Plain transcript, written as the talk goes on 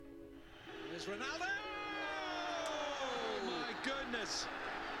Here's Ronaldo. Oh my goodness.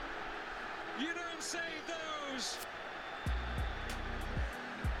 You don't save those.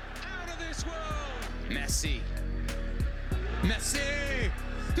 Out of this world. Messi. Messi.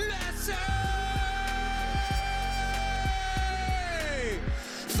 Messi!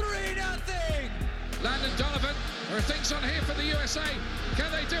 3-0! Landon Donovan, there are things on here for the USA.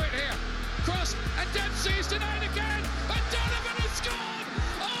 Can they do it here? Cross, and Dempsey's denied again, and Donovan has scored!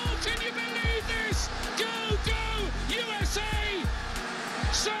 Oh, can you believe this? Go, go, USA!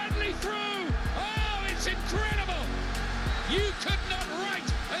 Certainly through. Oh, it's incredible. You could not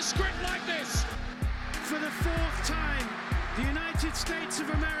write a script like this. For the fourth time, the United States of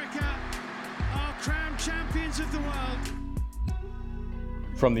America are crowned champions of the world.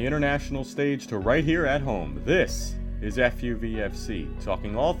 From the international stage to right here at home, this is FUVFC,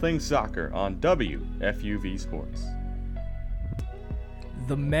 talking all things soccer on WFUV Sports.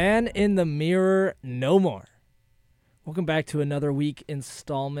 The man in the mirror, no more. Welcome back to another week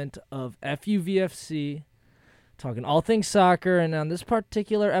installment of FUVFC, talking all things soccer, and on this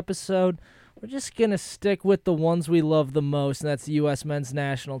particular episode, we're just going to stick with the ones we love the most, and that's the U.S. men's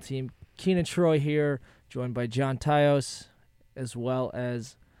national team. Keenan Troy here, joined by John Tyos, as well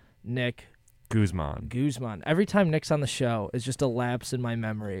as Nick Guzman. Every time Nick's on the show, it's just a lapse in my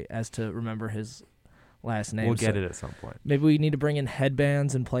memory as to remember his last name. We'll get it at some point. Maybe we need to bring in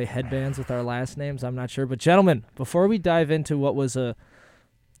headbands and play headbands with our last names. I'm not sure. But, gentlemen, before we dive into what was I'm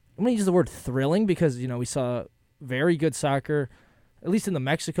going to use the word thrilling because, we saw very good soccer, at least in the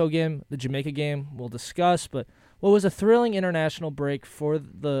Mexico game, the Jamaica game we'll discuss. But what was a thrilling international break for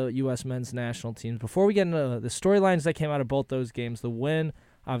the U.S. men's national teams. Before we get into the storylines that came out of both those games, the win,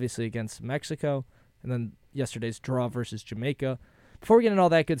 obviously, against Mexico, and then yesterday's draw versus Jamaica. Before we get into all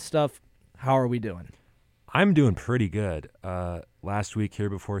that good stuff, how are we doing? I'm doing pretty good. Last week here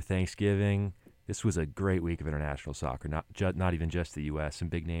before Thanksgiving, this was a great week of international soccer, not even just the U.S. Some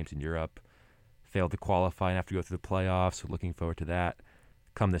big names in Europe failed to qualify and have to go through the playoffs, so looking forward to that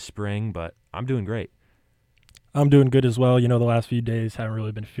come the spring, but I'm doing great. I'm doing good as well. The last few days haven't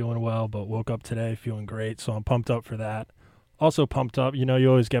really been feeling well, but woke up today feeling great, so I'm pumped up for that. Also pumped up, you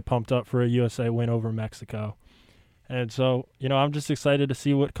always get pumped up for a USA win over Mexico. And so, I'm just excited to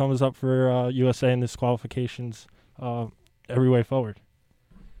see what comes up for USA in this qualifications every way forward.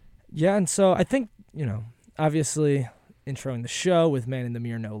 Yeah, and so I think, obviously introing the show with Man in the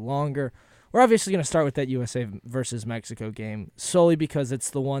Mirror no longer, we're obviously going to start with that USA versus Mexico game solely because it's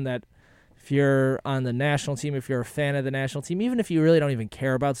the one that if you're on the national team, if you're a fan of the national team, even if you really don't even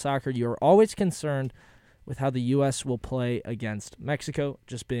care about soccer, you're always concerned with how the U.S. will play against Mexico,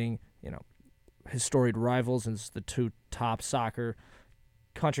 just being, historic rivals and the two top soccer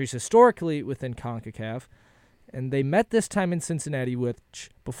countries historically within CONCACAF. And they met this time in Cincinnati, which,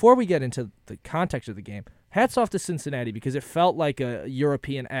 before we get into the context of the game, hats off to Cincinnati because it felt like a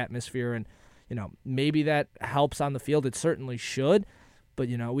European atmosphere and, maybe that helps on the field. It certainly should. But,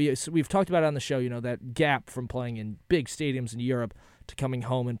 we've talked about it on the show, that gap from playing in big stadiums in Europe to coming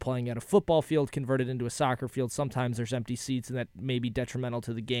home and playing at a football field converted into a soccer field. Sometimes there's empty seats, and that may be detrimental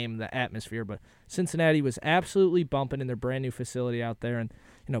to the game, the atmosphere. But Cincinnati was absolutely bumping in their brand-new facility out there. And,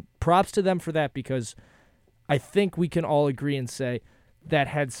 props to them for that because I think we can all agree and say that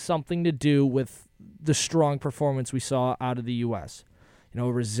had something to do with the strong performance we saw out of the U.S.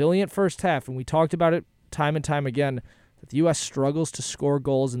 A resilient first half, and we talked about it time and time again, that the U.S. struggles to score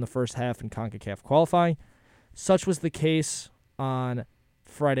goals in the first half in CONCACAF qualifying. Such was the case on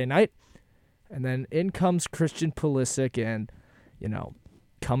Friday night. And then in comes Christian Pulisic and,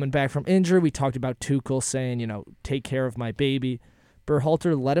 coming back from injury. We talked about Tuchel saying, take care of my baby.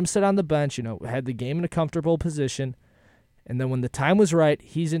 Berhalter let him sit on the bench, had the game in a comfortable position. And then when the time was right,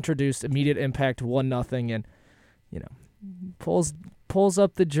 he's introduced immediate impact 1-0 and, pulls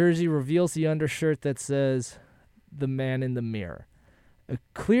up the jersey, reveals the undershirt that says the man in the mirror. A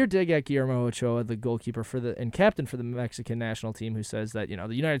clear dig at Guillermo Ochoa, the goalkeeper and captain for the Mexican national team, who says that,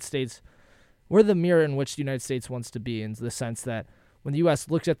 the United States, we're the mirror in which the United States wants to be, in the sense that when the U.S.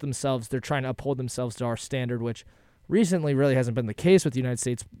 looks at themselves, they're trying to uphold themselves to our standard, which recently really hasn't been the case with the United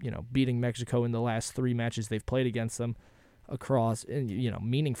States, beating Mexico in the last 3 matches they've played against them across,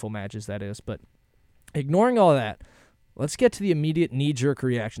 meaningful matches, that is. But ignoring all that, let's get to the immediate knee-jerk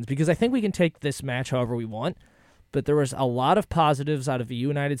reactions, because I think we can take this match however we want. But there was a lot of positives out of the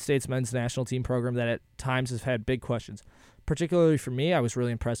United States men's national team program that at times has had big questions. Particularly for me, I was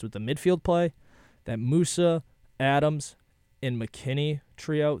really impressed with the midfield play. That Musa, Adams, and McKinney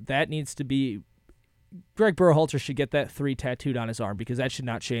trio, that needs to be... Greg Berhalter should get that 3 tattooed on his arm because that should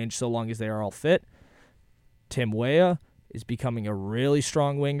not change so long as they are all fit. Tim Weah is becoming a really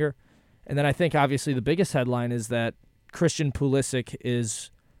strong winger. And then I think obviously the biggest headline is that Christian Pulisic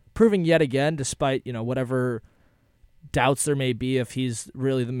is proving yet again, despite, whatever doubts there may be if he's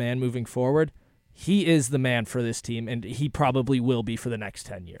really the man moving forward, he is the man for this team, and he probably will be for the next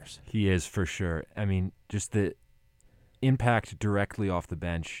 10 years. He is, for sure. I mean, just the impact directly off the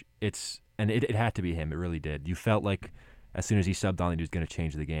bench, it had to be him. It really did. You felt like as soon as he subbed on, he was going to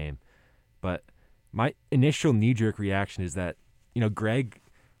change the game. But my initial knee-jerk reaction is that, Greg,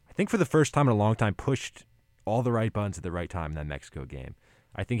 I think for the first time in a long time, pushed all the right buttons at the right time in that Mexico game.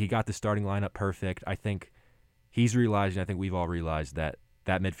 I think he got the starting lineup perfect. I think he's realized, and I think we've all realized, that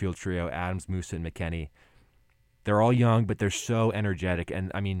midfield trio, Adams, Musa, and McKennie, they're all young, but they're so energetic.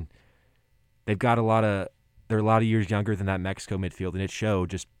 And, I mean, they're a lot of years younger than that Mexico midfield, and it showed.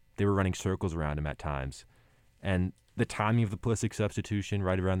 Just they were running circles around him at times. And the timing of the Pulisic substitution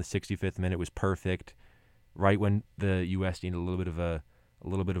right around the 65th minute was perfect, right when the U.S. needed a little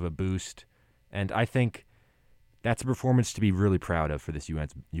bit of a boost. And I think that's a performance to be really proud of for this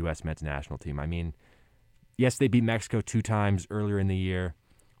U.S. men's national team. I mean, yes, they beat Mexico 2 times earlier in the year,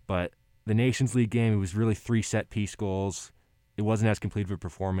 but the Nations League game, it was really 3 set-piece goals. It wasn't as complete of a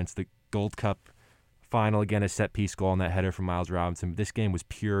performance. The Gold Cup final, again, a set-piece goal on that header from Miles Robinson. This game was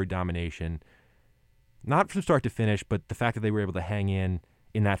pure domination. Not from start to finish, but the fact that they were able to hang in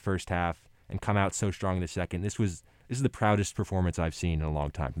that first half and come out so strong in the second. This is the proudest performance I've seen in a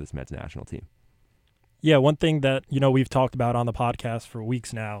long time from this men's national team. Yeah, one thing that, we've talked about on the podcast for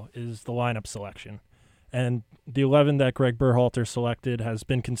weeks now is the lineup selection. And the 11 that Greg Berhalter selected has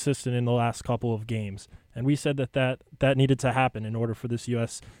been consistent in the last couple of games. And we said that needed to happen in order for this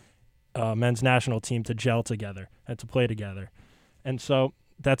U.S. Men's national team to gel together and to play together. And so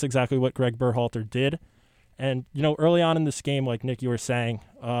that's exactly what Greg Berhalter did. And, early on in this game, like Nick, you were saying,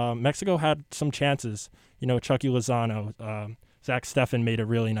 Mexico had some chances. Chucky Lozano, Zach Steffen made a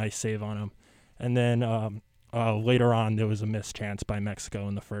really nice save on him. And then later on, there was a missed chance by Mexico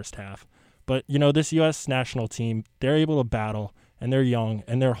in the first half. But, this U.S. national team, they're able to battle, and they're young,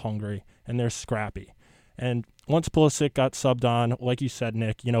 and they're hungry, and they're scrappy. And once Pulisic got subbed on, like you said,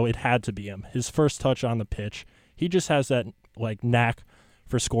 Nick, it had to be him. His first touch on the pitch, he just has that, knack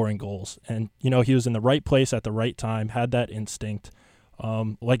for scoring goals. And, he was in the right place at the right time, had that instinct,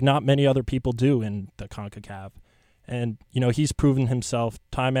 like not many other people do in the CONCACAF. And, he's proven himself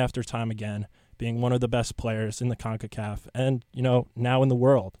time after time again, being one of the best players in the CONCACAF and, now in the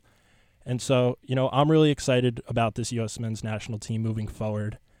world. And so, I'm really excited about this U.S. men's national team moving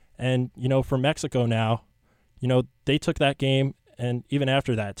forward. And, for Mexico now, they took that game, and even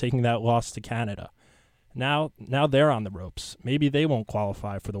after that, taking that loss to Canada. Now they're on the ropes. Maybe they won't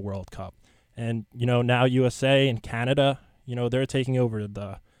qualify for the World Cup. And, now USA and Canada, they're taking over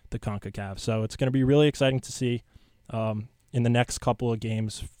the CONCACAF. So it's going to be really exciting to see in the next couple of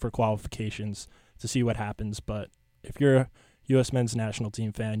games for qualifications to see what happens. But if you're a U.S. men's national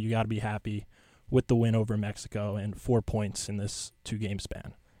team fan, you got to be happy with the win over Mexico and 4 points in this 2-game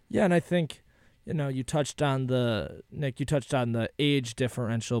span. Yeah, and I think, you touched on the age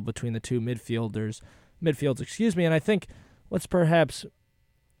differential between the two midfields, and I think what's perhaps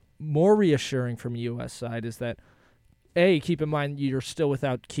more reassuring from U.S. side is that, A, keep in mind you're still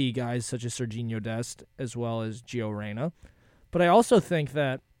without key guys such as Sergiño Dest as well as Gio Reyna, but I also think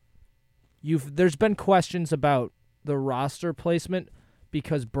that there's been questions about the roster placement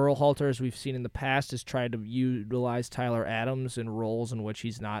because Berhalter, as we've seen in the past, has tried to utilize Tyler Adams in roles in which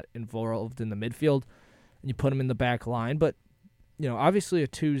he's not involved in the midfield, and you put him in the back line. But, obviously a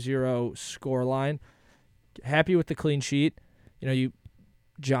 2-0 score line. Happy with the clean sheet.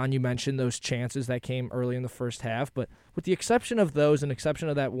 John, you mentioned those chances that came early in the first half, but with the exception of those and exception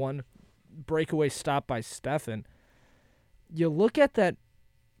of that one breakaway stop by Steffen, you look at that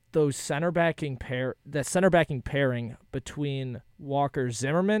center backing pairing between Walker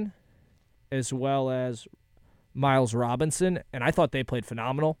Zimmerman as well as Miles Robinson, and I thought they played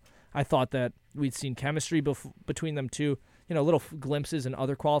phenomenal. I thought that we'd seen chemistry between them two, little glimpses in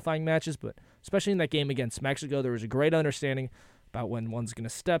other qualifying matches, but especially in that game against Mexico, there was a great understanding about when one's going to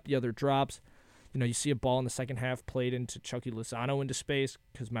step, the other drops. You see a ball in the second half played into Chucky Lozano into space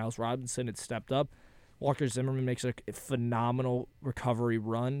because Miles Robinson had stepped up. Walker Zimmerman makes a phenomenal recovery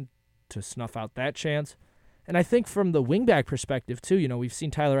run to snuff out that chance. And I think from the wingback perspective, too, we've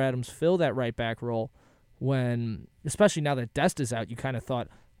seen Tyler Adams fill that right back role when, especially now that Dest is out, you kind of thought,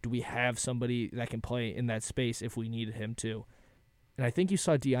 do we have somebody that can play in that space if we needed him to? And I think you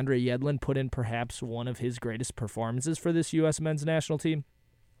saw DeAndre Yedlin put in perhaps one of his greatest performances for this U.S. men's national team.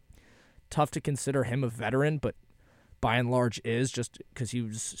 Tough to consider him a veteran, but by and large is, just because he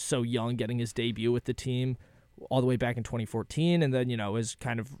was so young getting his debut with the team all the way back in 2014, and then, is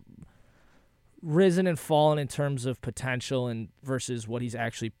kind of risen and fallen in terms of potential and versus what he's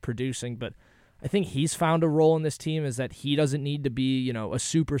actually producing, but I think he's found a role in this team is that he doesn't need to be, a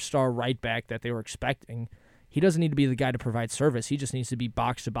superstar right back that they were expecting. He doesn't need to be the guy to provide service. He just needs to be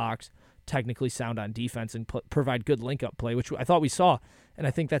box to box, technically sound on defense, and provide good link-up play, which I thought we saw. And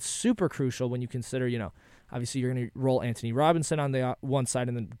I think that's super crucial when you consider, obviously you're going to roll Anthony Robinson on the one side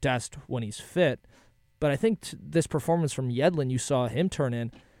and then Dest when he's fit. But I think this performance from Yedlin, you saw him turn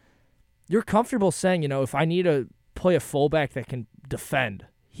in. You're comfortable saying, if I need to play a fullback that can defend,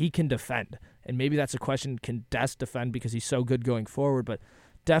 he can defend. And maybe that's a question, can Dest defend because he's so good going forward? But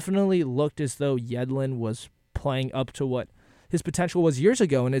definitely looked as though Yedlin was playing up to what his potential was years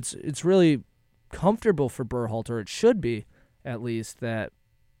ago. And it's really comfortable for Berhalter. It should be, at least, that,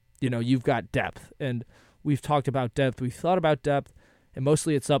 you've got depth. And we've talked about depth. We've thought about depth, and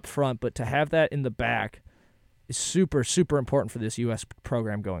mostly it's up front. But to have that in the back is super, super important for this U.S.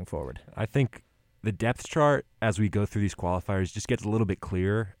 program going forward. I think the depth chart as we go through these qualifiers just gets a little bit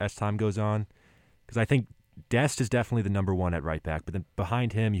clearer as time goes on, because I think Dest is definitely the number one at right back, but then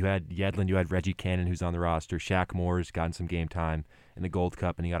behind him you had Yedlin, you had Reggie Cannon, who's on the roster. Shaq Moore's gotten some game time in the Gold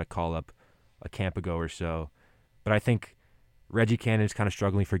Cup, and he got a call-up a camp ago or so. But I think Reggie Cannon is kind of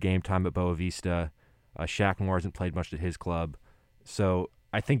struggling for game time at Boa Vista. Shaq Moore hasn't played much at his club. So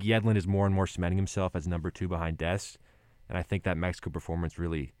I think Yedlin is more and more cementing himself as number two behind Dest, and I think that Mexico performance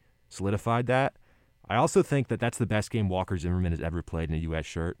really solidified that. I also think that that's the best game Walker Zimmerman has ever played in a U.S.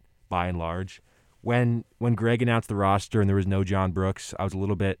 shirt, by and large. When Greg announced the roster and there was no John Brooks, I was a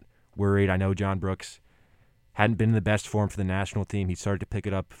little bit worried. I know John Brooks hadn't been in the best form for the national team. He started to pick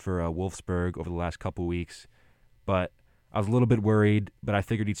it up for Wolfsburg over the last couple weeks. But I was a little bit worried, but I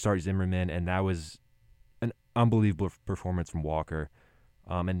figured he'd start Zimmerman, and that was an unbelievable performance from Walker.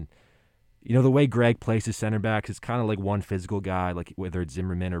 And the way Greg plays his center backs is kind of like one physical guy, like whether it's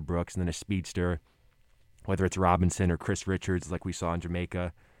Zimmerman or Brooks, and then a speedster, whether it's Robinson or Chris Richards like we saw in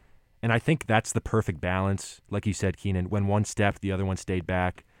Jamaica. And I think that's the perfect balance. Like you said, Keenan, when one stepped, the other one stayed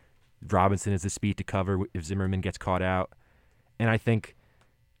back. Robinson has the speed to cover if Zimmerman gets caught out. And I think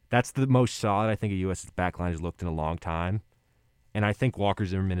that's the most solid I think a U.S. backline has looked in a long time. And I think Walker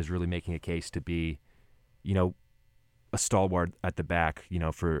Zimmerman is really making a case to be, a stalwart at the back,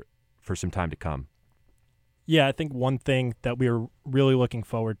 for some time to come. Yeah, I think one thing that we were really looking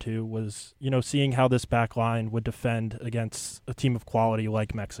forward to was, seeing how this back line would defend against a team of quality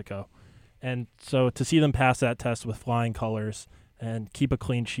like Mexico. And so to see them pass that test with flying colors and keep a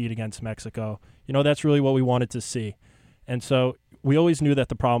clean sheet against Mexico, that's really what we wanted to see. And so we always knew that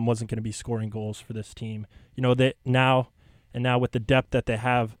the problem wasn't going to be scoring goals for this team. Now with the depth that they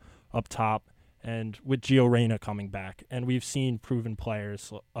have up top, and with Gio Reyna coming back, and we've seen proven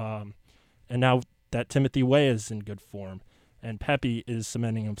players, and now that Timothy Weah is in good form, and Pepe is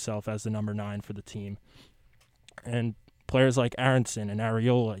cementing himself as the number 9 for the team, and players like Aronson and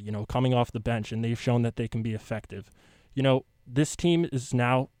Areola, coming off the bench, and they've shown that they can be effective. This team is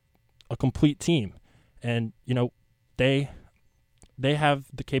now a complete team, and they have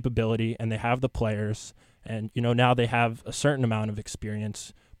the capability and they have the players, and now they have a certain amount of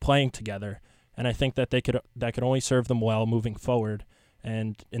experience playing together. And I think that that could only serve them well moving forward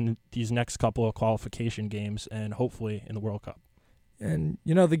and in these next couple of qualification games and hopefully in the World Cup. And,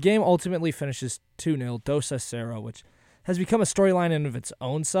 the game ultimately finishes 2-0, 2-0, which has become a storyline in of its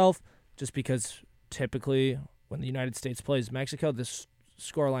own self, just because typically when the United States plays Mexico, this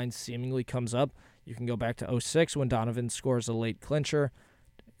scoreline seemingly comes up. You can go back to 2006 when Donovan scores a late clincher,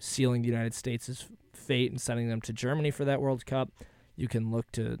 sealing the United States' fate and sending them to Germany for that World Cup. You can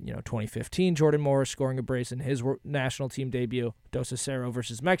look to 2015, Jordan Morris scoring a brace in his national team debut, 2-0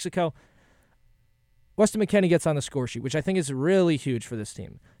 versus Mexico. Weston McKennie gets on the score sheet, which I think is really huge for this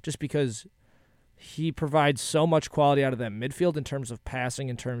team, just because he provides so much quality out of that midfield in terms of passing,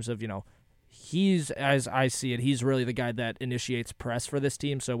 in terms of, he's, as I see it, he's really the guy that initiates press for this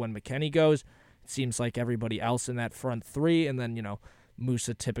team. So when McKennie goes, it seems like everybody else in that front three, and then,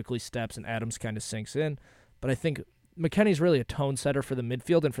 Musa typically steps and Adams kind of sinks in. But I think McKennie's really a tone setter for the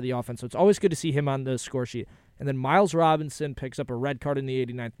midfield and for the offense, so it's always good to see him on the score sheet. And then Miles Robinson picks up a red card in the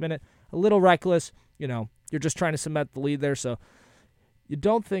 89th minute. A little reckless, you're just trying to cement the lead there, so you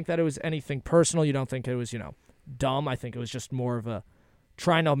don't think that it was anything personal. You don't think it was, dumb. I think it was just more of a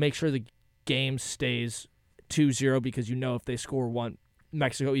trying to make sure the game stays 2-0 because if they score one,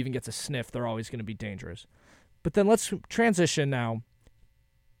 Mexico even gets a sniff, they're always going to be dangerous. But then let's transition now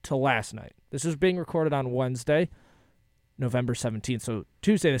to last night. This is being recorded on Wednesday, November 17th. So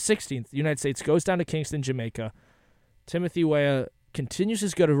Tuesday the 16th, the United States goes down to Kingston, Jamaica. Timothy Weah continues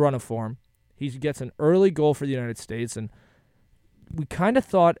his good run of form. He gets an early goal for the United States, and we kind of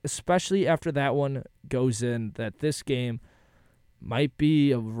thought, especially after that one goes in, that this game might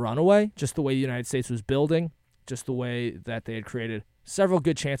be a runaway, just the way the United States was building, just the way that they had created several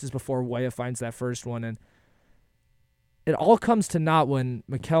good chances before Weah finds that first one. And it all comes to naught when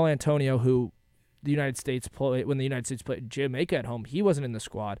Mikel Antonio, when the United States played Jamaica at home, he wasn't in the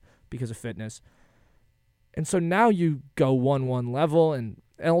squad because of fitness. And so now you go 1-1 level and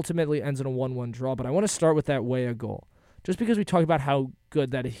ultimately ends in a 1-1 draw. But I want to start with that Weah goal, just because we talk about how good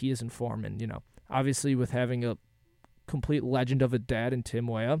that he is in form. And, obviously with having a complete legend of a dad in Tim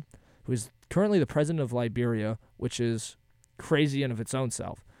Weah, who is currently the president of Liberia, which is crazy in of its own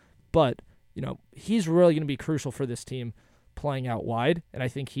self. But, he's really going to be crucial for this team playing out wide. And I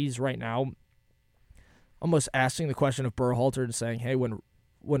think he's right now almost asking the question of Berhalter and saying, hey, when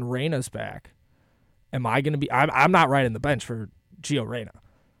Reyna's back, am I going to be – I'm not riding the bench for Gio Reyna.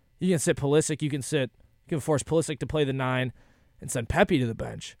 You can sit Pulisic, you can force Pulisic to play the 9 and send Pepe to the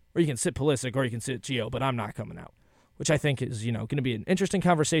bench, or you can sit Pulisic or you can sit Gio, but I'm not coming out, which I think is, going to be an interesting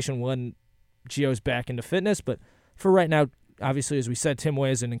conversation when Gio's back into fitness. But for right now, obviously, as we said, Tim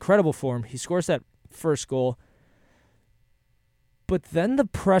Weah is in incredible form. He scores that first goal, but then the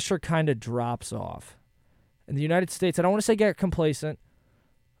pressure kind of drops off. And the United States, I don't want to say got complacent,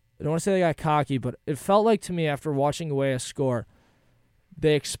 I don't want to say they got cocky, but it felt like to me after watching Weah score,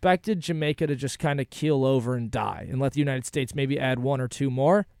 they expected Jamaica to just kind of keel over and die and let the United States maybe add 1 or 2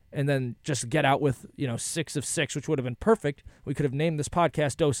 more and then just get out with, 6 of 6, which would have been perfect. We could have named this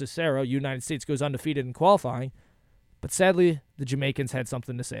podcast Dos a Cero. United States goes undefeated in qualifying. But sadly, the Jamaicans had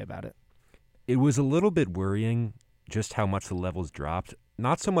something to say about it. It was a little bit worrying just how much the levels dropped.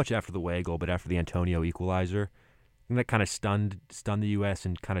 Not so much after the Weah goal, but after the Antonio equalizer. And that kind of stunned the U.S.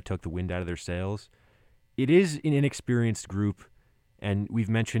 and kind of took the wind out of their sails. It is an inexperienced group, and we've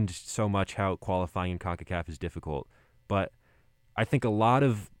mentioned so much how qualifying in CONCACAF is difficult. But I think a lot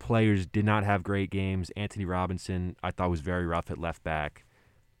of players did not have great games. Anthony Robinson, I thought, was very rough at left back.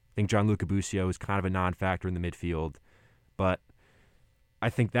 I think Gianluca Busio is kind of a non-factor in the midfield. But I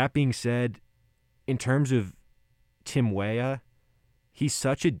think that being said, in terms of Tim Weah, he's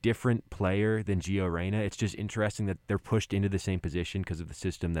such a different player than Gio Reyna. It's just interesting that they're pushed into the same position because of the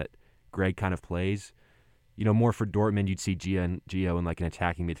system that Greg kind of plays. More for Dortmund, you'd see Gio in like an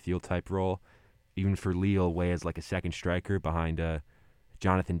attacking midfield type role. Even for Lille, Weah is like a second striker behind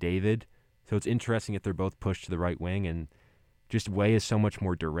Jonathan David. So it's interesting that they're both pushed to the right wing, and just Weah is so much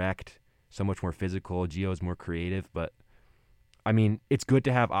more direct, so much more physical. Gio is more creative, but I mean, it's good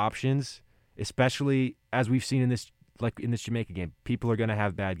to have options, especially as we've seen in this Jamaica game. People are going to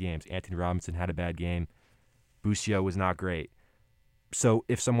have bad games. Anthony Robinson had a bad game. Busio was not great. So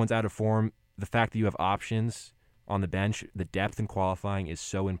if someone's out of form, the fact that you have options on the bench, the depth in qualifying is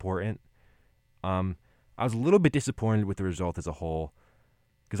so important. I was a little bit disappointed with the result as a whole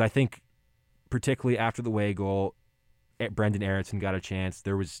because I think particularly after the Weah goal, Brendan Aronson got a chance.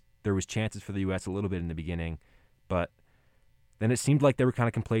 There was chances for the U.S. a little bit in the beginning, but then it seemed like they were kind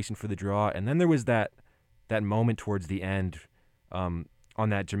of complacent for the draw. And then there was that moment towards the end on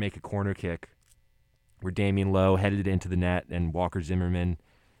that Jamaica corner kick where Damian Lowe headed it into the net and Walker Zimmerman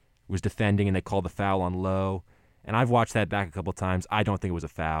was defending and they called the foul on Lowe. And I've watched that back a couple times. I don't think it was a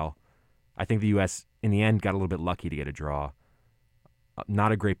foul. I think the U.S. in the end got a little bit lucky to get a draw.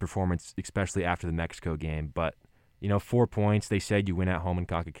 Not a great performance, especially after the Mexico game. But, 4 points. They said you win at home in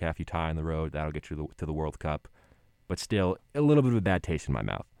CONCACAF, you tie on the road. That'll get you to the World Cup. But still, a little bit of a bad taste in my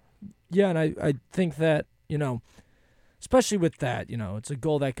mouth. Yeah, and I think that, especially with that, it's a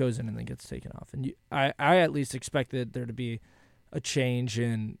goal that goes in and then gets taken off. And I at least expected there to be a change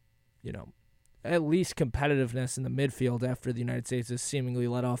in, at least competitiveness in the midfield after the United States is seemingly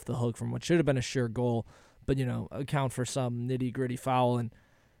let off the hook from what should have been a sure goal, but, account for some nitty-gritty foul and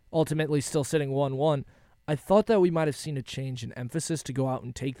ultimately still sitting 1-1. I thought that we might have seen a change in emphasis to go out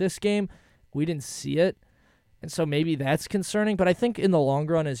and take this game. We didn't see it, and so maybe that's concerning. But I think in the long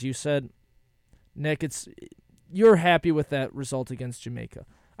run, as you said, Nick, you're happy with that result against Jamaica.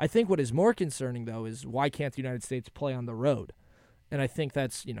 I think what is more concerning, though, is why can't the United States play on the road? And I think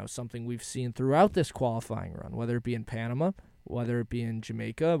that's, something we've seen throughout this qualifying run, whether it be in Panama, whether it be in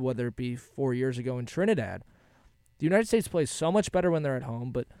Jamaica, whether it be 4 years ago in Trinidad. The United States plays so much better when they're at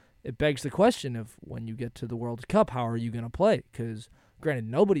home, but it begs the question of when you get to the World Cup, how are you going to play? Because, granted,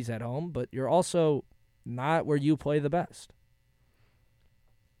 nobody's at home, but you're also not where you play the best.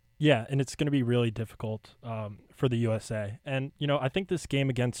 Yeah, and it's going to be really difficult for the USA. And, I think this game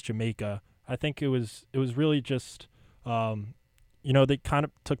against Jamaica, I think it was really just, they kind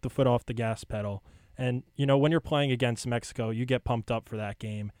of took the foot off the gas pedal. And, when you're playing against Mexico, you get pumped up for that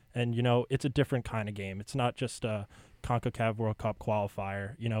game. And, it's a different kind of game. It's not just a CONCACAF World Cup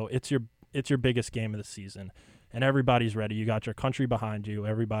qualifier. You know, it's your biggest game of the season, and everybody's ready. You got your country behind you.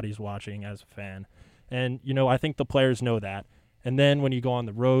 Everybody's watching as a fan. And, you know, I think the players know that. And then when you go on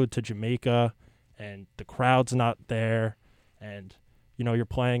the road to Jamaica and the crowd's not there and, you know, you're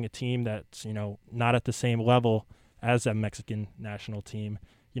playing a team that's, you know, not at the same level as a Mexican national team,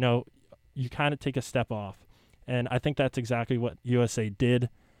 you know, you kind of take a step off. And I think that's exactly what USA did.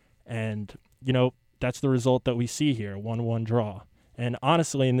 And, you know, that's the result that we see here, 1-1 draw. And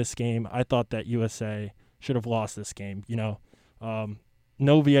honestly, in this game, I thought that USA should have lost this game. You know,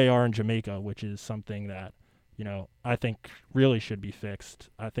 no VAR in Jamaica, which is something that, you know, I think really should be fixed.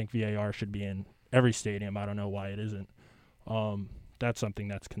 I think VAR should be in every stadium. I don't know why it isn't. That's something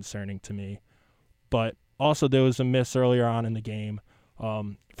that's concerning to me. But also there was a miss earlier on in the game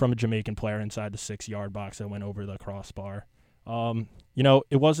from a Jamaican player inside the 6-yard box that went over the crossbar. You know,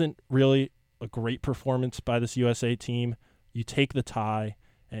 it wasn't really a great performance by this USA team. You take the tie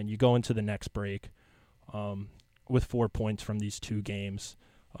and you go into the next break with 4 points from these 2 games.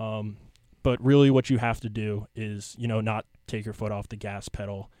 But really what you have to do is, you know, not take your foot off the gas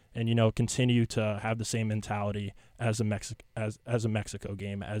pedal and, you know, continue to have the same mentality as a Mexico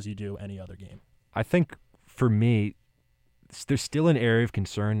game as you do any other game. I think for me, there's still an area of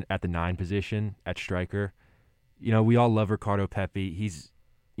concern at the 9 position at striker. You know, we all love Ricardo Pepi. He's,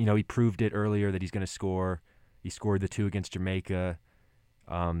 you know, he proved it earlier that he's going to score. He scored the 2 against Jamaica.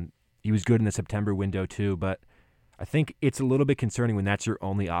 He was good in the September window too, but I think it's a little bit concerning when that's your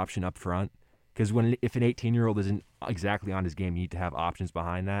only option up front, because if an 18-year-old isn't exactly on his game, you need to have options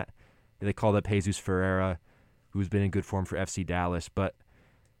behind that. They called up Jesus Ferreira, who's been in good form for FC Dallas, but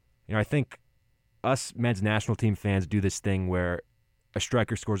you know, I think us men's national team fans do this thing where a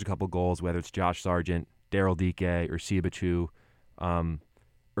striker scores a couple goals, whether it's Josh Sargent, Daryl Dike, or Sibachu,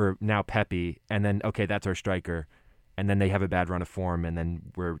 or now Pepi, and then, okay, that's our striker, and then they have a bad run of form, and then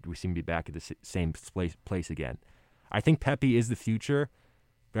we seem to be back at the same place again. I think Pepi is the future,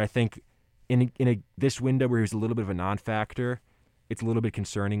 but I think in this window where he's a little bit of a non-factor, it's a little bit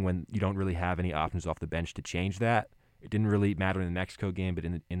concerning when you don't really have any options off the bench to change that. It didn't really matter in the Mexico game, but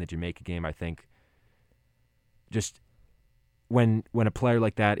in the Jamaica game, I think just when a player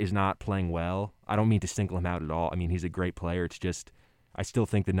like that is not playing well, I don't mean to single him out at all. I mean, he's a great player. It's just I still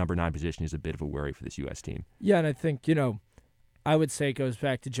think the number 9 position is a bit of a worry for this U.S. team. Yeah, and I think, you know, I would say it goes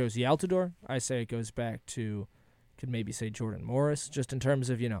back to Josie Altidore. I say it goes back to, could maybe say Jordan Morris, just in terms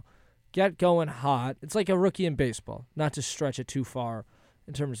of, you know, get going hot. It's like a rookie in baseball, not to stretch it too far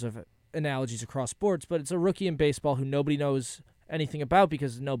in terms of analogies across sports, but it's a rookie in baseball who nobody knows anything about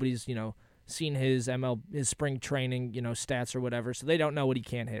because nobody's, you know, seen his spring training, you know, stats or whatever, so they don't know what he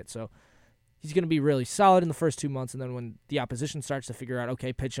can't hit. So he's going to be really solid in the first 2 months, and then when the opposition starts to figure out,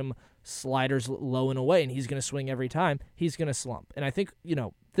 okay, pitch him sliders low and away, and he's going to swing every time, he's going to slump. And I think, you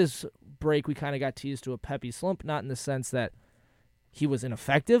know, this break we kind of got teased to a Pepi slump, not in the sense that he was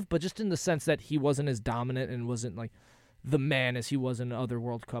ineffective, but just in the sense that he wasn't as dominant and wasn't like the man as he was in other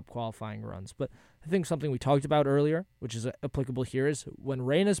World Cup qualifying runs. But I think something we talked about earlier, which is applicable here, is when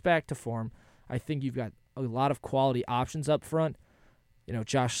Reyna's back to form, I think you've got a lot of quality options up front. You know,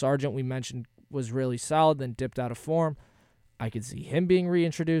 Josh Sargent, we mentioned, was really solid, then dipped out of form. I could see him being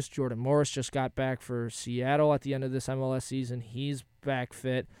reintroduced. Jordan Morris just got back for Seattle at the end of this MLS season. He's back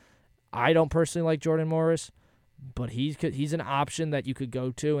fit. I don't personally like Jordan Morris, but he's an option that you could go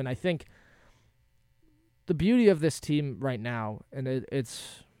to. And I think the beauty of this team right now, and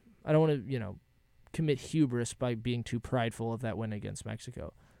it's I don't want to, you know, commit hubris by being too prideful of that win against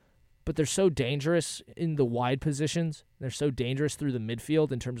Mexico, but they're so dangerous in the wide positions. They're so dangerous through the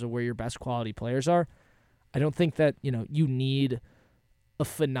midfield in terms of where your best quality players are. I don't think that, you know, you need a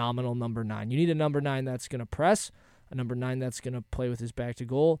phenomenal number 9. You need a number 9 that's going to press, a number 9 that's going to play with his back to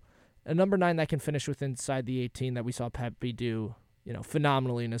goal, a number 9 that can finish with inside the 18 that we saw Pepi do, you know,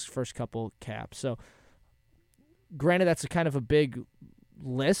 phenomenally in his first couple caps. So, granted, that's a kind of a big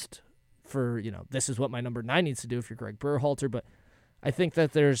list for, you know, this is what my number 9 needs to do if you're Greg Berhalter, but I think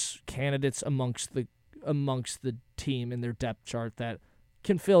that there's candidates amongst the team in their depth chart that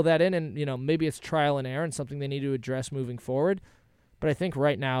can fill that in, and, you know, maybe it's trial and error and something they need to address moving forward. But I think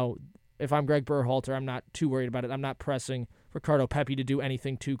right now, if I'm Greg Berhalter, I'm not too worried about it. I'm not pressing Ricardo Pepi to do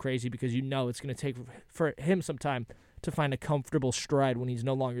anything too crazy because you know it's going to take for him some time to find a comfortable stride when he's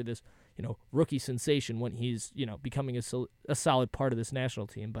no longer this, you know, rookie sensation, when he's, you know, becoming a solid part of this national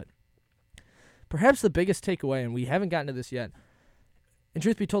team. But perhaps the biggest takeaway, and we haven't gotten to this yet, and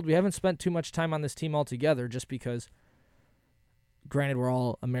truth be told, we haven't spent too much time on this team altogether just because, granted, we're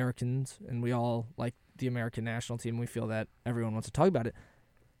all Americans and we all like the American national team. We feel that everyone wants to talk about it.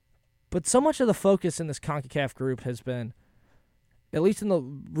 But so much of the focus in this CONCACAF group has been, at least in the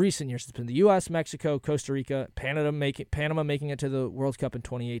recent years, it's been the U.S., Mexico, Costa Rica, Panama making it to the World Cup in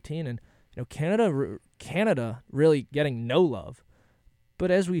 2018, and Canada really getting no love. But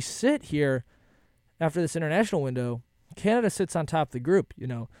as we sit here after this international window, Canada sits on top of the group.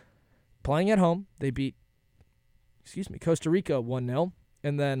 Playing at home, they beat Costa Rica 1-0,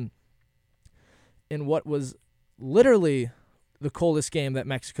 and then in what was literally the coldest game that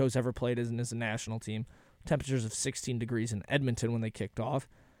Mexico's ever played as a national team, temperatures of 16 degrees in Edmonton when they kicked off,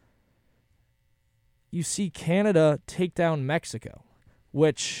 you see Canada take down Mexico,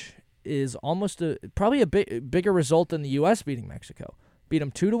 which is almost probably a bigger result than the U.S. beating Mexico. Beat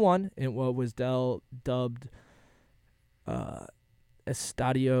them 2-1 in what was dubbed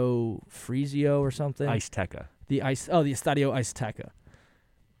Estadio Frizio or something. Azteca. The Estadio Azteca.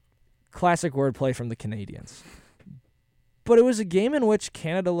 Classic wordplay from the Canadians. But it was a game in which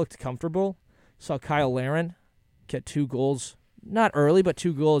Canada looked comfortable. Saw Kyle Larin get 2 goals, not early, but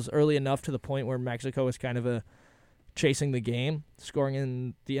 2 goals early enough to the point where Mexico was kind of chasing the game, scoring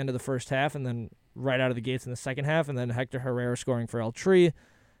in the end of the first half and then right out of the gates in the second half, and then Hector Herrera scoring for El Tri in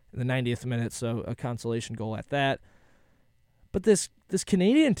the 90th minute, so a consolation goal at that. But this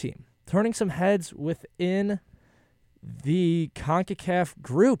Canadian team turning some heads within the CONCACAF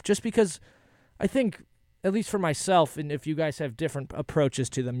group, just because I think, at least for myself, and if you guys have different approaches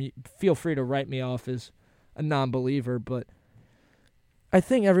to them, feel free to write me off as a non-believer, but I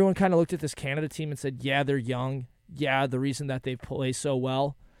think everyone kind of looked at this Canada team and said, yeah, they're young. Yeah, the reason that they play so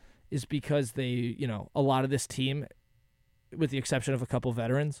well is because they, a lot of this team, with the exception of a couple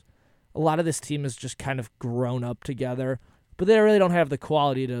veterans, a lot of this team has just kind of grown up together, but they really don't have the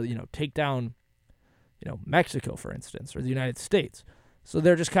quality to, take down, Mexico, for instance, or the United States. So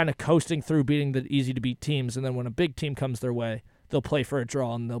they're just kind of coasting through beating the easy-to-beat teams, and then when a big team comes their way, they'll play for a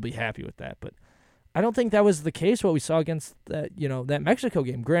draw, and they'll be happy with that. But I don't think that was the case, what we saw against that Mexico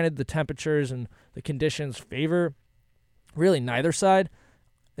game. Granted, the temperatures and the conditions favor really neither side,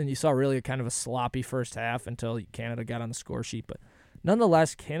 and you saw really a kind of a sloppy first half until Canada got on the score sheet. But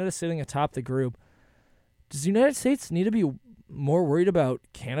nonetheless, Canada sitting atop the group. Does the United States need to be more worried about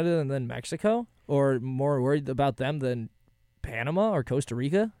Canada than Mexico, or more worried about them than Panama or Costa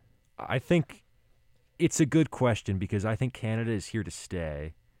Rica? I think it's a good question because I think Canada is here to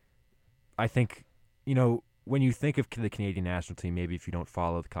stay. I think, when you think of the Canadian national team, maybe if you don't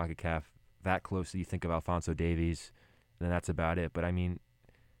follow the CONCACAF that closely, you think of Alphonso Davies, and then that's about it. But,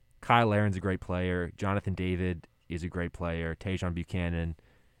 Kyle Larin's a great player. Jonathan David is a great player. Tajon Buchanan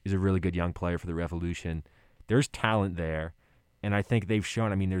is a really good young player for the Revolution. There's talent there, and I think they've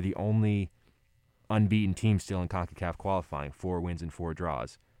shown, they're the only unbeaten team still in CONCACAF qualifying, 4 wins and 4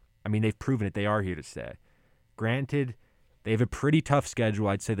 draws. They've proven it. They are here to stay. Granted, they have a pretty tough schedule.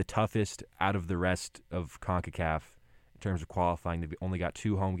 I'd say the toughest out of the rest of CONCACAF in terms of qualifying. They've only got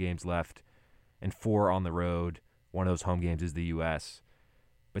 2 home games left and 4 on the road. One of those home games is the U.S.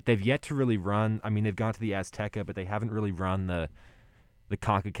 But they've yet to really run. They've gone to the Azteca, but they haven't really run the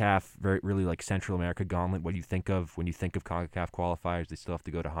CONCACAF, really like Central America gauntlet. What do you think of when you think of CONCACAF qualifiers? They still have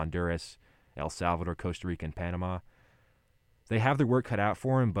to go to Honduras, El Salvador, Costa Rica, and Panama. They have their work cut out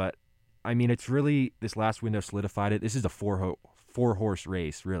for them, but it's really, this last window solidified it. This is a four-horse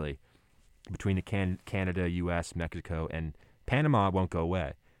race, really, between the Canada, U.S., Mexico, and Panama won't go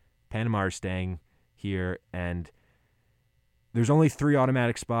away. Panama are staying here, and there's only 3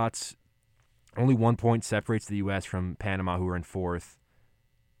 automatic spots. Only 1 point separates the U.S. from Panama, who are in 4th.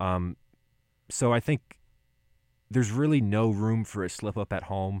 So I think there's really no room for a slip-up at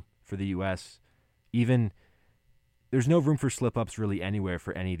home for the U.S. There's no room for slip-ups really anywhere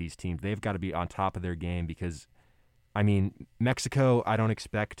for any of these teams. They've got to be on top of their game because, Mexico, I don't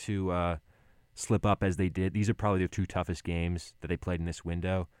expect to slip up as they did. These are probably their 2 toughest games that they played in this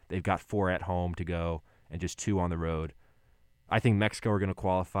window. They've got 4 at home to go and just 2 on the road. I think Mexico are going to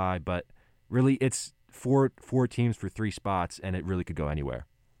qualify, but really it's four teams for 3 spots, and it really could go anywhere.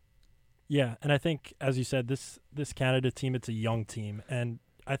 Yeah, and I think, as you said, this Canada team, it's a young team, and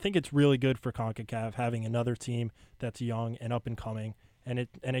I think it's really good for CONCACAF having another team that's young and up and coming, and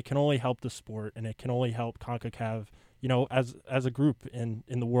it can only help the sport, and it can only help CONCACAF, as a group in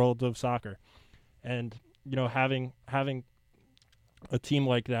the world of soccer, and having a team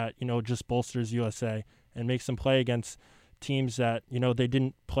like that, just bolsters USA and makes them play against teams that they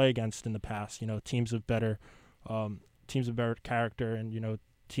didn't play against in the past. Teams of better character, and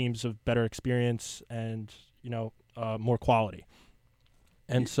teams of better experience, and more quality.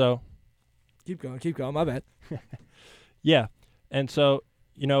 And so, keep going. My bad. Yeah, and so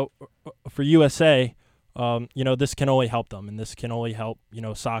for USA, This can only help them, and this can only help,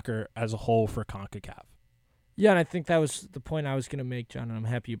 soccer as a whole for CONCACAF. Yeah, and I think that was the point I was going to make, John, and I'm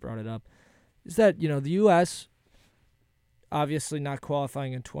happy you brought it up, is that, the U.S. obviously not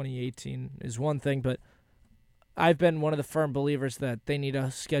qualifying in 2018 is one thing, but I've been one of the firm believers that they need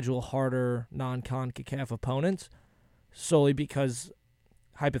to schedule harder non-CONCACAF opponents solely because,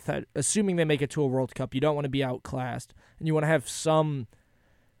 assuming they make it to a World Cup, you don't want to be outclassed, and you want to have some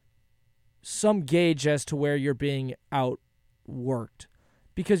gauge as to where you're being outworked.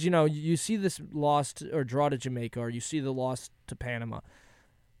 Because, you see this loss or draw to Jamaica, or you see the loss to Panama,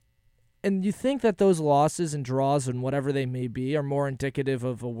 and you think that those losses and draws and whatever they may be are more indicative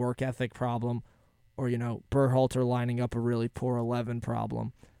of a work ethic problem or, Berhalter lining up a really poor 11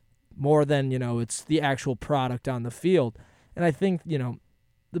 problem, more than, it's the actual product on the field. And I think,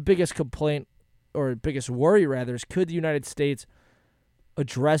 the biggest complaint or biggest worry, rather, is could the United States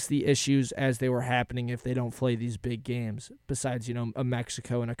address the issues as they were happening if they don't play these big games, besides, a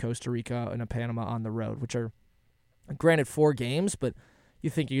Mexico and a Costa Rica and a Panama on the road, which are, granted, 4 games, but you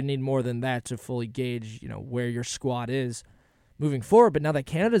think you need more than that to fully gauge, where your squad is moving forward. But now that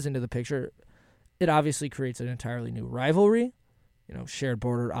Canada's into the picture, it obviously creates an entirely new rivalry, shared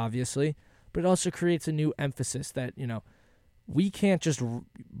border, obviously, but it also creates a new emphasis that, we can't just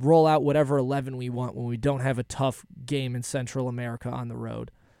roll out whatever 11 we want when we don't have a tough game in Central America on the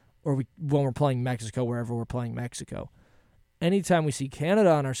road, or when we're playing Mexico, wherever we're playing Mexico. Anytime we see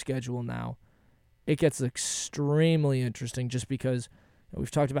Canada on our schedule now, it gets extremely interesting just because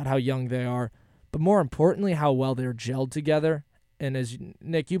we've talked about how young they are, but more importantly, how well they're gelled together. And as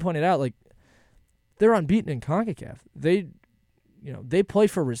Nick, you pointed out, they're unbeaten in CONCACAF. They play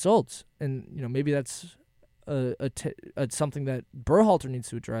for results, and maybe that's something that Berhalter needs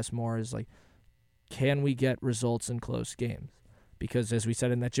to address more is can we get results in close games? Because as we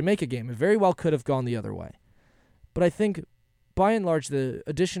said in that Jamaica game, it very well could have gone the other way. But I think by and large, the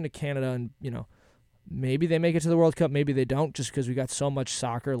addition to Canada and, maybe they make it to the World Cup, maybe they don't, just because we got so much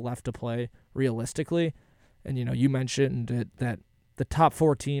soccer left to play realistically. And, you mentioned that the top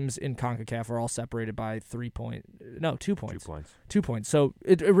 4 teams in CONCACAF are all separated by 2 points. 2 points. 2 points. So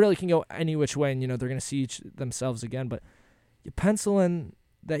it really can go any which way, and, they're going to see themselves again. But you pencil in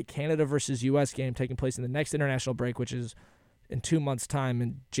that Canada versus U.S. game taking place in the next international break, which is in 2 months' time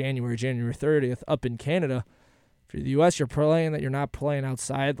in January 30th, up in Canada. For the U.S., you're playing that you're not playing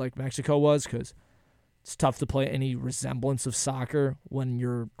outside like Mexico was, because it's tough to play any resemblance of soccer when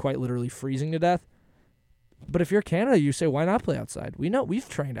you're quite literally freezing to death. But if you're Canada, you say, why not play outside? We know we've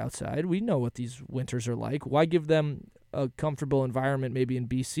trained outside. We know what these winters are like. Why give them a comfortable environment maybe in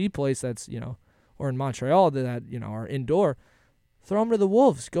BC place that's, or in Montreal that, are indoor? Throw them to the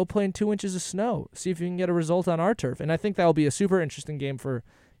Wolves. Go play in 2 inches of snow. See if you can get a result on our turf. And I think that will be a super interesting game for,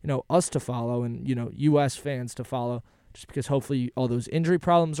 us to follow and, U.S. fans to follow, just because hopefully all those injury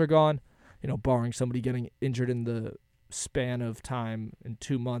problems are gone, barring somebody getting injured in the span of time in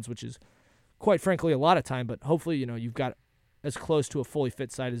 2 months, which is quite frankly a lot of time. But hopefully, you've got as close to a fully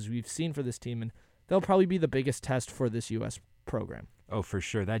fit side as we've seen for this team, and that'll probably be the biggest test for this U.S. program. Oh, for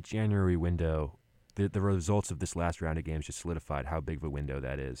sure. That January window, the results of this last round of games just solidified how big of a window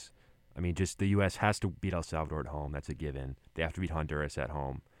that is. I mean, just the U.S. has to beat El Salvador at home. That's a given. They have to beat Honduras at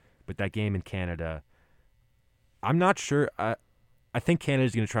home. But that game in Canada, I'm not sure. I think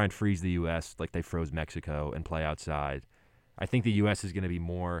Canada's going to try and freeze the U.S. like they froze Mexico and play outside. I think the U.S. is going to be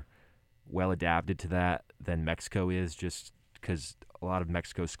more well adapted to that than Mexico is, just because a lot of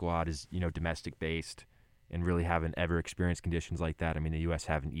Mexico's squad is, domestic based and really haven't ever experienced conditions like that. I mean, the U.S.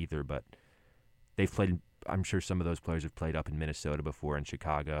 haven't either, but they've played. I'm sure some of those players have played up in Minnesota before, in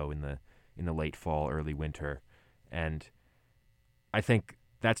Chicago in the late fall, early winter, and I think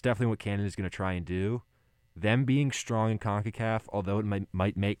that's definitely what Canada's going to try and do. Them being strong in CONCACAF, although it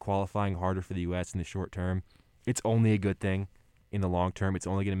might make qualifying harder for the U.S. in the short term, it's only a good thing in the long term. It's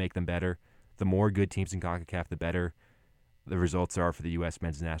only going to make them better. The more good teams in CONCACAF, the better the results are for the U.S.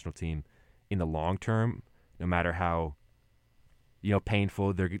 men's national team in the long term, no matter how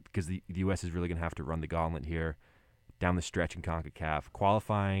painful they're, because the U.S. is really going to have to run the gauntlet here down the stretch in CONCACAF.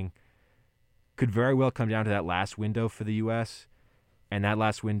 Qualifying could very well come down to that last window for the U.S., and that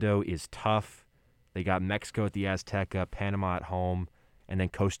last window is tough. They got Mexico at the Azteca, Panama at home, and then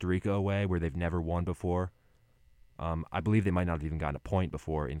Costa Rica away, where they've never won before. I believe they might not have even gotten a point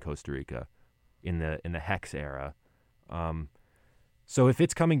before in Costa Rica in the Hex era. So if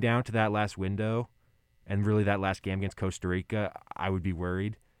it's coming down to that last window and really that last game against Costa Rica, I would be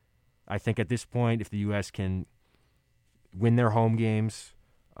worried. I think at this point, if the U.S. can win their home games,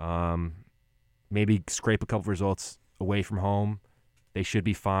 maybe scrape a couple results away from home, they should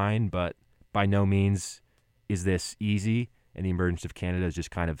be fine. But by no means is this easy, and the emergence of Canada is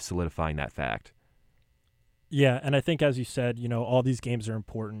just kind of solidifying that fact. Yeah, and I think, as you said, all these games are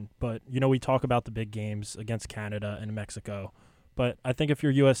important, but, we talk about the big games against Canada and Mexico. But I think if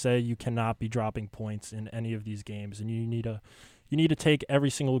you're USA, you cannot be dropping points in any of these games, and you need to take every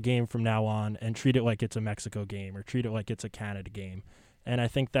single game from now on and treat it like it's a Mexico game or treat it like it's a Canada game. And I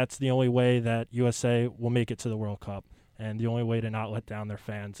think that's the only way that USA will make it to the World Cup, and the only way to not let down their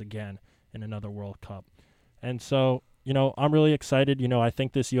fans again in another World Cup. And so, I'm really excited. I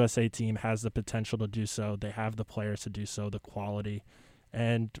think this USA team has the potential to do so. They have the players to do so, the quality,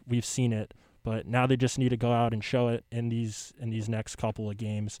 and we've seen it. But now they just need to go out and show it in these next couple of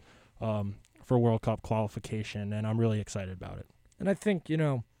games for World Cup qualification, and I'm really excited about it. And I think, as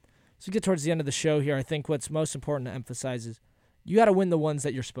we get towards the end of the show here, I think what's most important to emphasize is you got to win the ones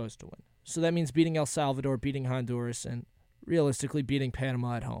that you're supposed to win. So that means beating El Salvador, beating Honduras, and realistically beating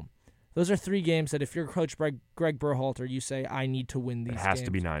Panama at home. Those are 3 games that if you're Coach Greg Berhalter, you say, I need to win these games. It has to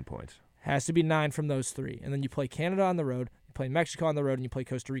be 9 points. Has to be 9 from those 3. And then you play Canada on the road, you play Mexico on the road, and you play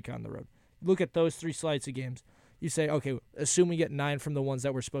Costa Rica on the road. Look at those 3 slides of games. You say, okay, assume we get 9 from the ones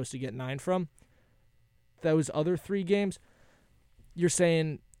that we're supposed to get 9 from. Those other 3 games, you're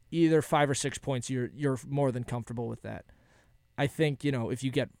saying either 5 or 6 points. You're more than comfortable with that. I think, if you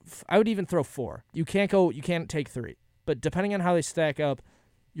get, I would even throw 4. You can't take 3. But depending on how they stack up,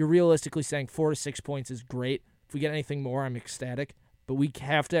 you're realistically saying 4 to 6 points is great. If we get anything more, I'm ecstatic. But we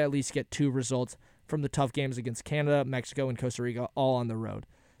have to at least get 2 results from the tough games against Canada, Mexico, and Costa Rica, all on the road.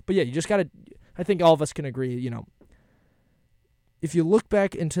 But yeah, you just got to, I think all of us can agree, if you look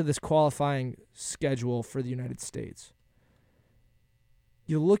back into this qualifying schedule for the United States,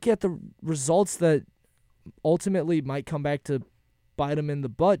 you look at the results that ultimately might come back to bite them in the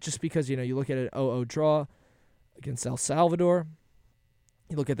butt just because, you look at an 0-0 draw against El Salvador.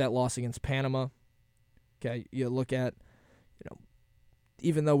 You look at that loss against Panama. Okay, you look at,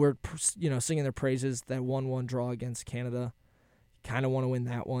 even though we're, singing their praises, that 1-1 draw against Canada, kind of want to win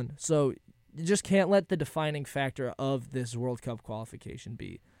that one. So you just can't let the defining factor of this World Cup qualification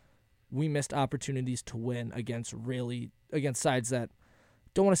be we missed opportunities to win against sides that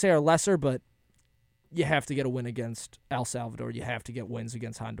don't want to say are lesser, but you have to get a win against El Salvador. You have to get wins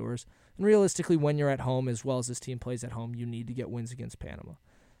against Honduras. And realistically, when you're at home, as well as this team plays at home, you need to get wins against Panama.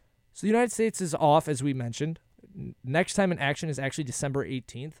 So the United States is off, as we mentioned. Next time in action is actually December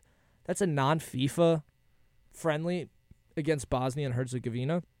 18th. That's a non-FIFA friendly against Bosnia and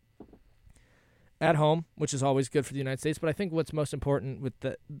Herzegovina at home, which is always good for the United States. But I think what's most important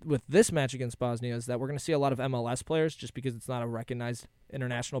with this match against Bosnia is that we're going to see a lot of MLS players just because it's not a recognized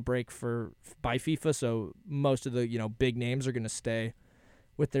international break by FIFA. So most of the big names are going to stay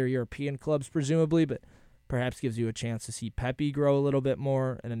with their European clubs presumably, but perhaps gives you a chance to see Pepe grow a little bit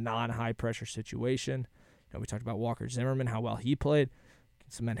more in a non-high pressure situation. We talked about Walker Zimmerman, how well he played, can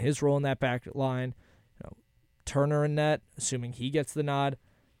cement his role in that back line. Turner in net, assuming he gets the nod,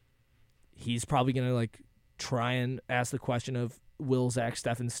 he's probably going to try and ask the question of, will Zach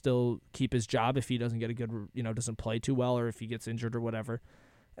Steffen still keep his job if he doesn't get a good, doesn't play too well, or if he gets injured or whatever.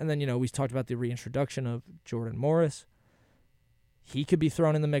 And then, we talked about the reintroduction of Jordan Morris. He could be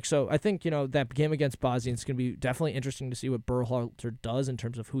thrown in the mix. So I think, that game against Bosnia, it's going to be definitely interesting to see what Berhalter does in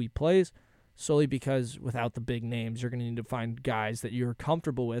terms of who he plays, solely because without the big names, you're going to need to find guys that you're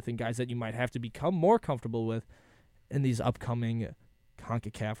comfortable with and guys that you might have to become more comfortable with in these upcoming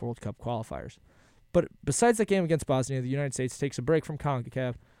CONCACAF World Cup qualifiers. But besides that game against Bosnia, the United States takes a break from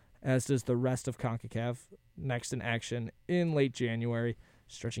CONCACAF, as does the rest of CONCACAF, next in action in late January,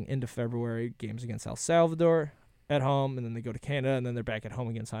 stretching into February, games against El Salvador at home, and then they go to Canada, and then they're back at home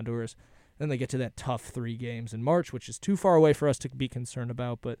against Honduras. Then they get to that tough 3 games in March, which is too far away for us to be concerned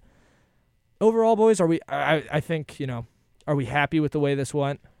about. But overall, boys, I think, are we happy with the way this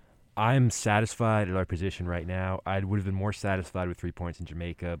went? I'm satisfied at our position right now. I would have been more satisfied with 3 points in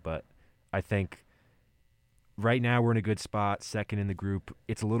Jamaica, but I think right now we're in a good spot, second in the group.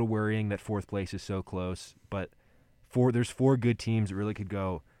 It's a little worrying that 4th place is so close, but there's 4 good teams that really could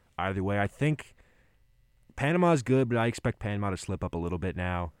go either way. I think Panama's good, but I expect Panama to slip up a little bit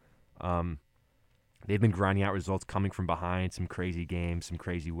now. They've been grinding out results coming from behind, some crazy games, some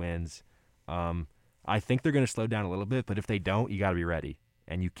crazy wins. I think they're going to slow down a little bit, but if they don't, you got to be ready.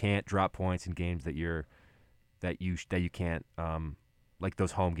 And you can't drop points in games that you can't, like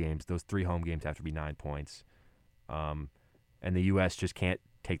those home games. Those 3 home games have to be 9 points. And the U.S. just can't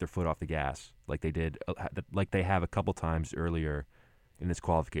take their foot off the gas like they have a couple times earlier in this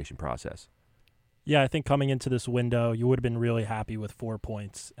qualification process. Yeah, I think coming into this window, you would have been really happy with 4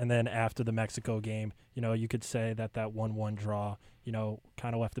 points. And then after the Mexico game, you could say that 1-1 draw,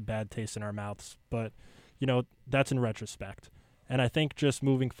 kind of left a bad taste in our mouths. But, that's in retrospect. And I think just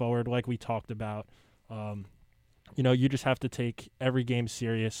moving forward, like we talked about, you just have to take every game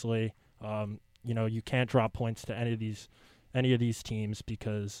seriously. You can't drop points to any of these teams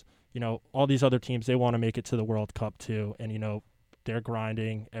because, all these other teams, they want to make it to the World Cup too. And, they're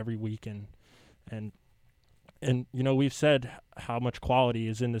grinding every week and we've said how much quality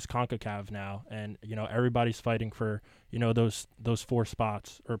is in this CONCACAF now, and everybody's fighting for those 4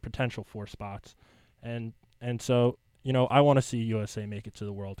 spots or potential 4 spots, and so I want to see USA make it to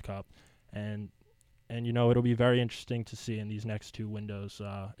the World Cup, and it'll be very interesting to see in these next 2 windows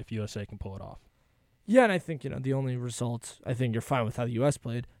if USA can pull it off. Yeah, and I think, the only result, I think you're fine with how the U.S.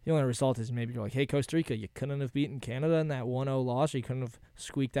 played. The only result is maybe you're like, hey, Costa Rica, you couldn't have beaten Canada in that 1-0 loss. Or you couldn't have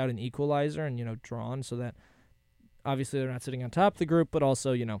squeaked out an equalizer and, drawn so that obviously they're not sitting on top of the group, but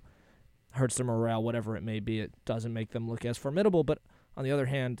also, hurts their morale, whatever it may be. It doesn't make them look as formidable. But on the other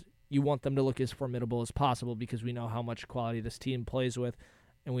hand, you want them to look as formidable as possible because we know how much quality this team plays with.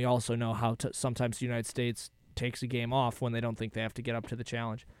 And we also know how sometimes the United States takes a game off when they don't think they have to get up to the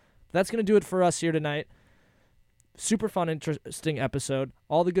challenge. That's going to do it for us here tonight. Super fun, interesting episode.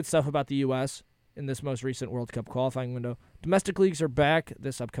 All the good stuff about the U.S. in this most recent World Cup qualifying window. Domestic leagues are back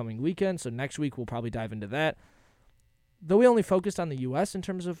this upcoming weekend, so next week we'll probably dive into that. Though we only focused on the U.S. in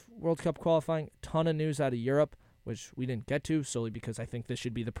terms of World Cup qualifying, ton of news out of Europe, which we didn't get to solely because I think this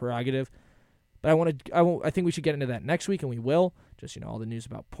should be the prerogative. But I think we should get into that next week, and we will. Just, all the news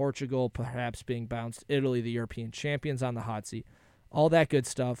about Portugal perhaps being bounced, Italy, the European champions, on the hot seat. All that good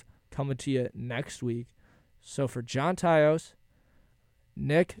stuff coming to you next week. So for John Tyos,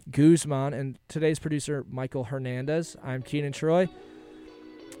 Nick Guzman, and today's producer, Michael Hernandez, I'm Keenan Troy.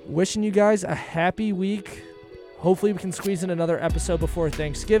 Wishing you guys a happy week. Hopefully we can squeeze in another episode before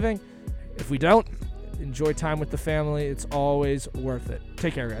Thanksgiving. If we don't, enjoy time with the family. It's always worth it.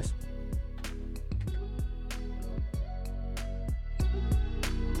 Take care, guys.